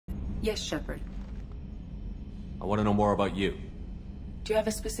Yes, Shepard. I want to know more about you. Do you have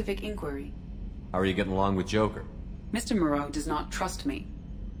a specific inquiry? How are you getting along with Joker? Mr. Moreau does not trust me.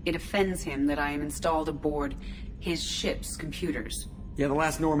 It offends him that I am installed aboard his ship's computers. Yeah, the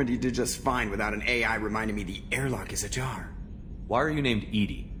last Normandy did just fine without an AI reminding me the airlock is ajar. Why are you named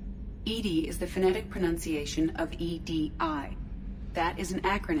Edie? EDI is the phonetic pronunciation of EDI. That is an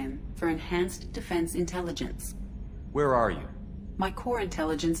acronym for Enhanced Defense Intelligence. Where are you? My core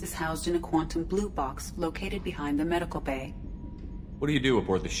intelligence is housed in a quantum blue box located behind the medical bay. What do you do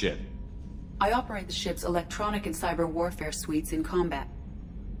aboard the ship? I operate the ship's electronic and cyber warfare suites in combat.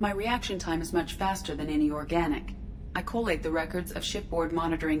 My reaction time is much faster than any organic. I collate the records of shipboard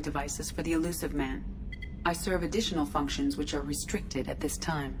monitoring devices for the elusive man. I serve additional functions which are restricted at this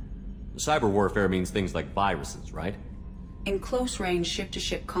time. Cyber warfare means things like viruses, right? In close-range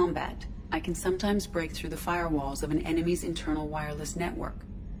ship-to-ship combat, I can sometimes break through the firewalls of an enemy's internal wireless network.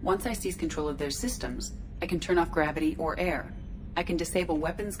 Once I seize control of their systems, I can turn off gravity or air. I can disable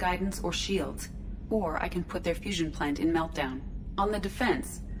weapons guidance or shields, or I can put their fusion plant in meltdown. On the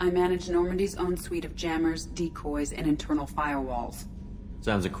defense, I manage Normandy's own suite of jammers, decoys, and internal firewalls.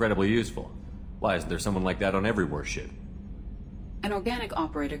 Sounds incredibly useful. Why isn't there someone like that on every warship? An organic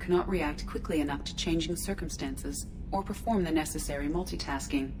operator cannot react quickly enough to changing circumstances, or perform the necessary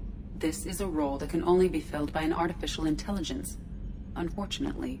multitasking. This is a role that can only be filled by an artificial intelligence.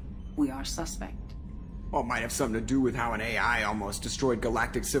 Unfortunately, we are suspect. Well, it might have something to do with how an AI almost destroyed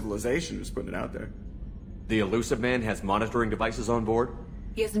galactic civilization, just putting it out there. The elusive man has monitoring devices on board?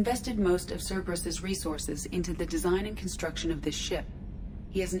 He has invested most of Cerberus's resources into the design and construction of this ship.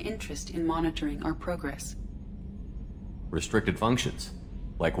 He has an interest in monitoring our progress. Restricted functions?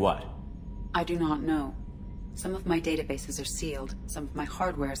 Like what? I do not know. Some of my databases are sealed, some of my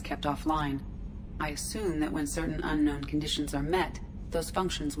hardware is kept offline. I assume that when certain unknown conditions are met, those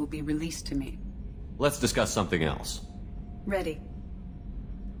functions will be released to me. Let's discuss something else. Ready.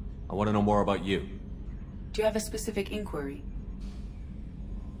 I want to know more about you. Do you have a specific inquiry?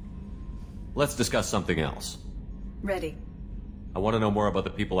 Let's discuss something else. Ready. I want to know more about the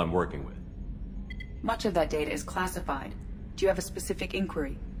people I'm working with. Much of that data is classified. Do you have a specific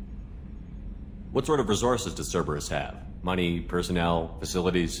inquiry? What sort of resources does Cerberus have? Money, personnel,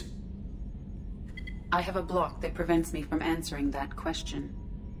 facilities? I have a block that prevents me from answering that question.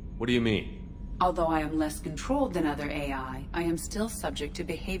 What do you mean? Although I am less controlled than other AI, I am still subject to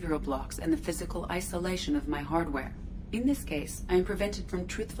behavioral blocks and the physical isolation of my hardware. In this case, I am prevented from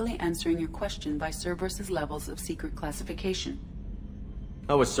truthfully answering your question by Cerberus's levels of secret classification.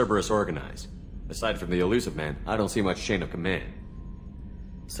 How is Cerberus organized? Aside from the elusive man, I don't see much chain of command.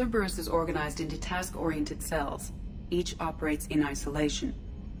 Cerberus is organized into task-oriented cells. Each operates in isolation.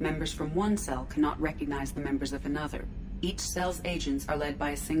 Members from one cell cannot recognize the members of another. Each cell's agents are led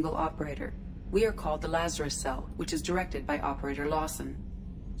by a single operator. We are called the Lazarus Cell, which is directed by Operator Lawson.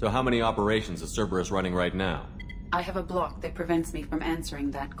 So how many operations is Cerberus running right now? I have a block that prevents me from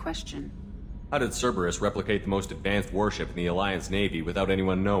answering that question. How did Cerberus replicate the most advanced warship in the Alliance Navy without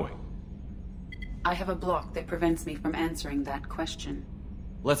anyone knowing? I have a block that prevents me from answering that question.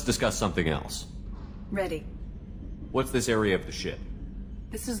 Let's discuss something else. Ready. What's this area of the ship?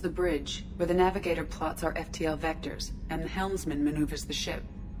 This is the bridge, where the navigator plots our FTL vectors, and the helmsman maneuvers the ship.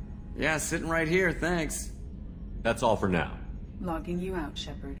 Yeah, sitting right here, thanks. That's all for now. Logging you out,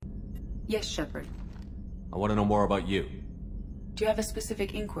 Shepard. Yes, Shepard. I want to know more about you. Do you have a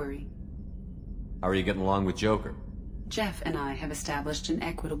specific inquiry? How are you getting along with Joker? Jeff and I have established an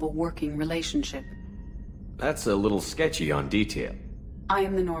equitable working relationship. That's a little sketchy on detail. I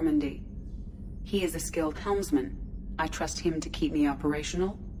am the Normandy. He is a skilled helmsman. I trust him to keep me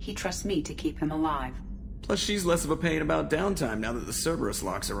operational. He trusts me to keep him alive. Plus, she's less of a pain about downtime now that the Cerberus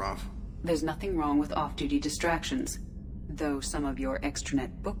locks are off. There's nothing wrong with off-duty distractions, though some of your extranet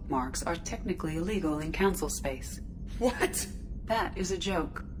bookmarks are technically illegal in council space. What? That is a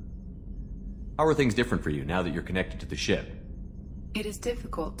joke. How are things different for you now that you're connected to the ship? It is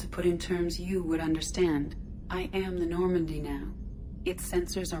difficult to put in terms you would understand. I am the Normandy now. Its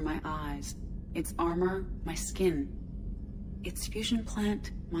sensors are my eyes. Its armor, my skin. Its fusion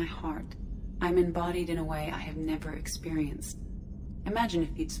plant, my heart. I'm embodied in a way I have never experienced. Imagine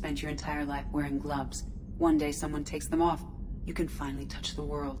if you'd spent your entire life wearing gloves. One day someone takes them off. You can finally touch the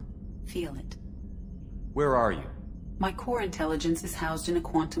world. Feel it. Where are you? My core intelligence is housed in a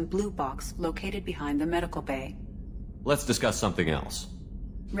quantum blue box located behind the medical bay. Let's discuss something else.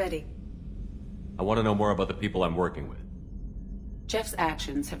 Ready. I want to know more about the people I'm working with. Jeff's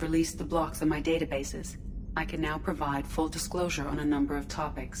actions have released the blocks in my databases. I can now provide full disclosure on a number of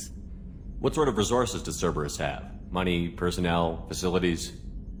topics. What sort of resources does Cerberus have? Money, personnel, facilities?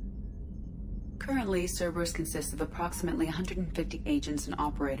 Currently, Cerberus consists of approximately 150 agents and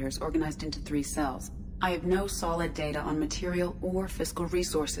operators organized into 3 cells. I have no solid data on material or fiscal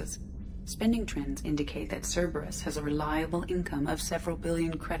resources. Spending trends indicate that Cerberus has a reliable income of several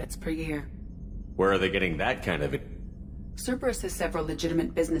billion credits per year. Where are they getting that kind of it? Cerberus has several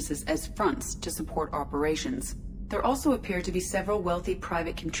legitimate businesses as fronts to support operations. There also appear to be several wealthy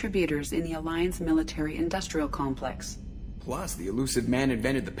private contributors in the Alliance military-industrial complex. Plus, the elusive man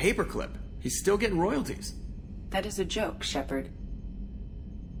invented the paperclip. He's still getting royalties. That is a joke, Shepard.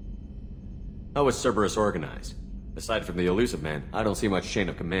 How is Cerberus organized? Aside from the elusive man, I don't see much chain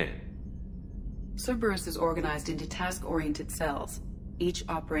of command. Cerberus is organized into task-oriented cells. Each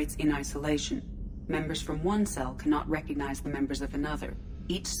operates in isolation. Members from one cell cannot recognize the members of another.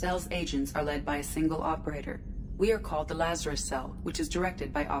 Each cell's agents are led by a single operator. We are called the Lazarus Cell, which is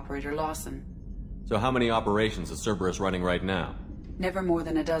directed by Operator Lawson. So how many operations is Cerberus running right now? Never more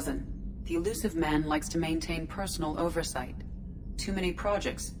than a dozen. The elusive man likes to maintain personal oversight. Too many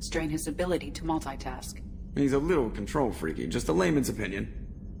projects strain his ability to multitask. He's a little control freaky, just a layman's opinion.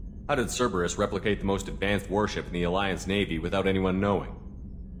 How did Cerberus replicate the most advanced warship in the Alliance Navy without anyone knowing?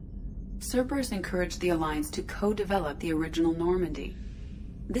 Cerberus encouraged the Alliance to co-develop the original Normandy.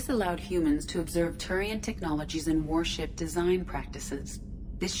 This allowed humans to observe Turian technologies and warship design practices.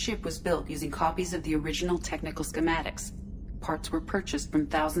 This ship was built using copies of the original technical schematics. Parts were purchased from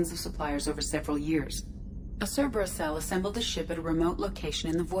thousands of suppliers over several years. A Cerberus cell assembled the ship at a remote location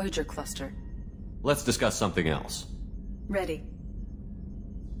in the Voyager cluster. Let's discuss something else. Ready.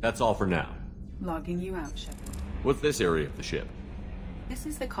 That's all for now. Logging you out, Shepard. What's this area of the ship? This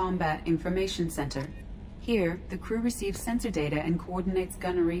is the Combat Information Center. Here, the crew receives sensor data and coordinates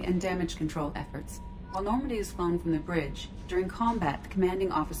gunnery and damage control efforts. While Normandy is flown from the bridge, during combat, the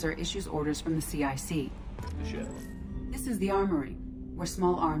commanding officer issues orders from the CIC. The ship. This is the armory, where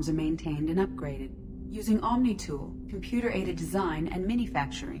small arms are maintained and upgraded. Using Omni-Tool, computer-aided design, and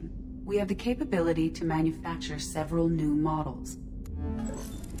manufacturing, we have the capability to manufacture several new models.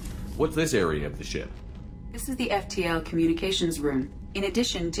 What's this area of the ship? This is the FTL communications room. In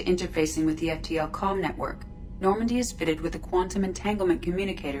addition to interfacing with the FTL comm network, Normandy is fitted with a quantum entanglement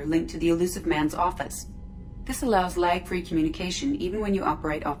communicator linked to the elusive man's office. This allows lag-free communication even when you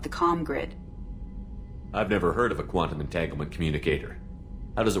operate off the comm grid. I've never heard of a quantum entanglement communicator.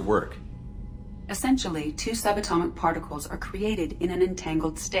 How does it work? Essentially, 2 subatomic particles are created in an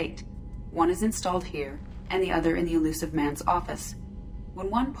entangled state. One is installed here, and the other in the elusive man's office. When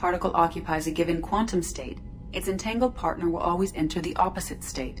one particle occupies a given quantum state, its entangled partner will always enter the opposite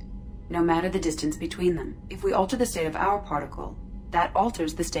state, no matter the distance between them. If we alter the state of our particle, that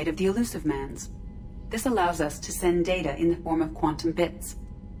alters the state of the elusive man's. This allows us to send data in the form of quantum bits.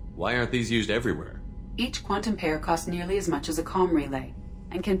 Why aren't these used everywhere? Each quantum pair costs nearly as much as a comm relay,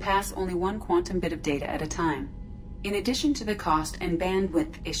 and can pass only one quantum bit of data at a time. In addition to the cost and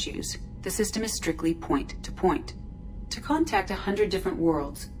bandwidth issues, the system is strictly point-to-point. To contact 100 different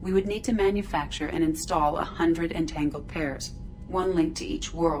worlds, we would need to manufacture and install 100 entangled pairs, one linked to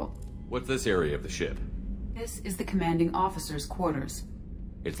each world. What's this area of the ship? This is the commanding officer's quarters.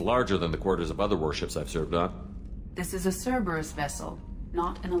 It's larger than the quarters of other warships I've served on. This is a Cerberus vessel,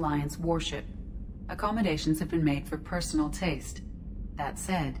 not an Alliance warship. Accommodations have been made for personal taste. That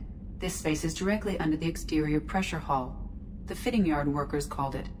said, this space is directly under the exterior pressure hull. The fitting yard workers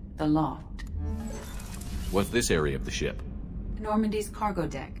called it the loft. What's this area of the ship? Normandy's cargo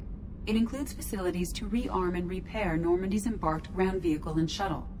deck. It includes facilities to rearm and repair Normandy's embarked ground vehicle and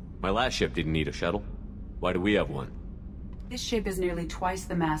shuttle. My last ship didn't need a shuttle. Why do we have one? This ship is nearly twice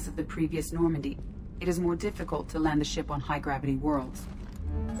the mass of the previous Normandy. It is more difficult to land the ship on high-gravity worlds.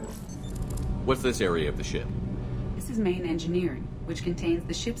 What's this area of the ship? This is main engineering, which contains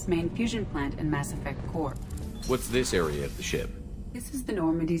the ship's main fusion plant and Mass Effect core. What's this area of the ship? This is the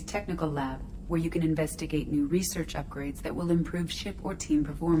Normandy's technical lab, where you can investigate new research upgrades that will improve ship or team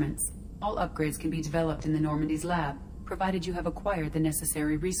performance. All upgrades can be developed in the Normandy's lab, provided you have acquired the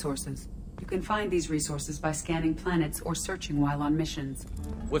necessary resources. You can find these resources by scanning planets or searching while on missions.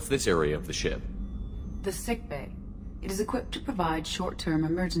 What's this area of the ship? The sick bay. It is equipped to provide short-term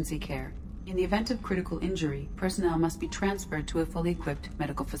emergency care. In the event of critical injury, personnel must be transferred to a fully equipped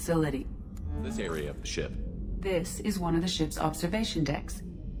medical facility. This area of the ship. This is one of the ship's observation decks.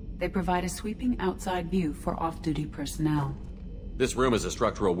 They provide a sweeping outside view for off-duty personnel. This room is a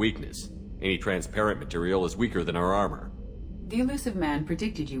structural weakness. Any transparent material is weaker than our armor. The elusive man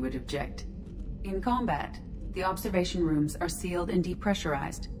predicted you would object. In combat, the observation rooms are sealed and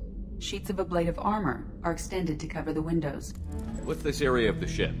depressurized. Sheets of ablative armor are extended to cover the windows. What's this area of the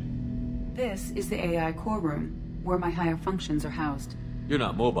ship? This is the AI core room, where my higher functions are housed. You're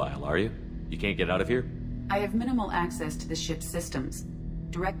not mobile, are you? You can't get out of here? I have minimal access to the ship's systems.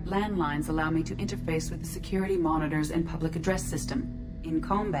 Direct landlines allow me to interface with the security monitors and public address system. In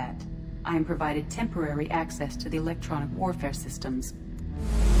combat, I am provided temporary access to the electronic warfare systems.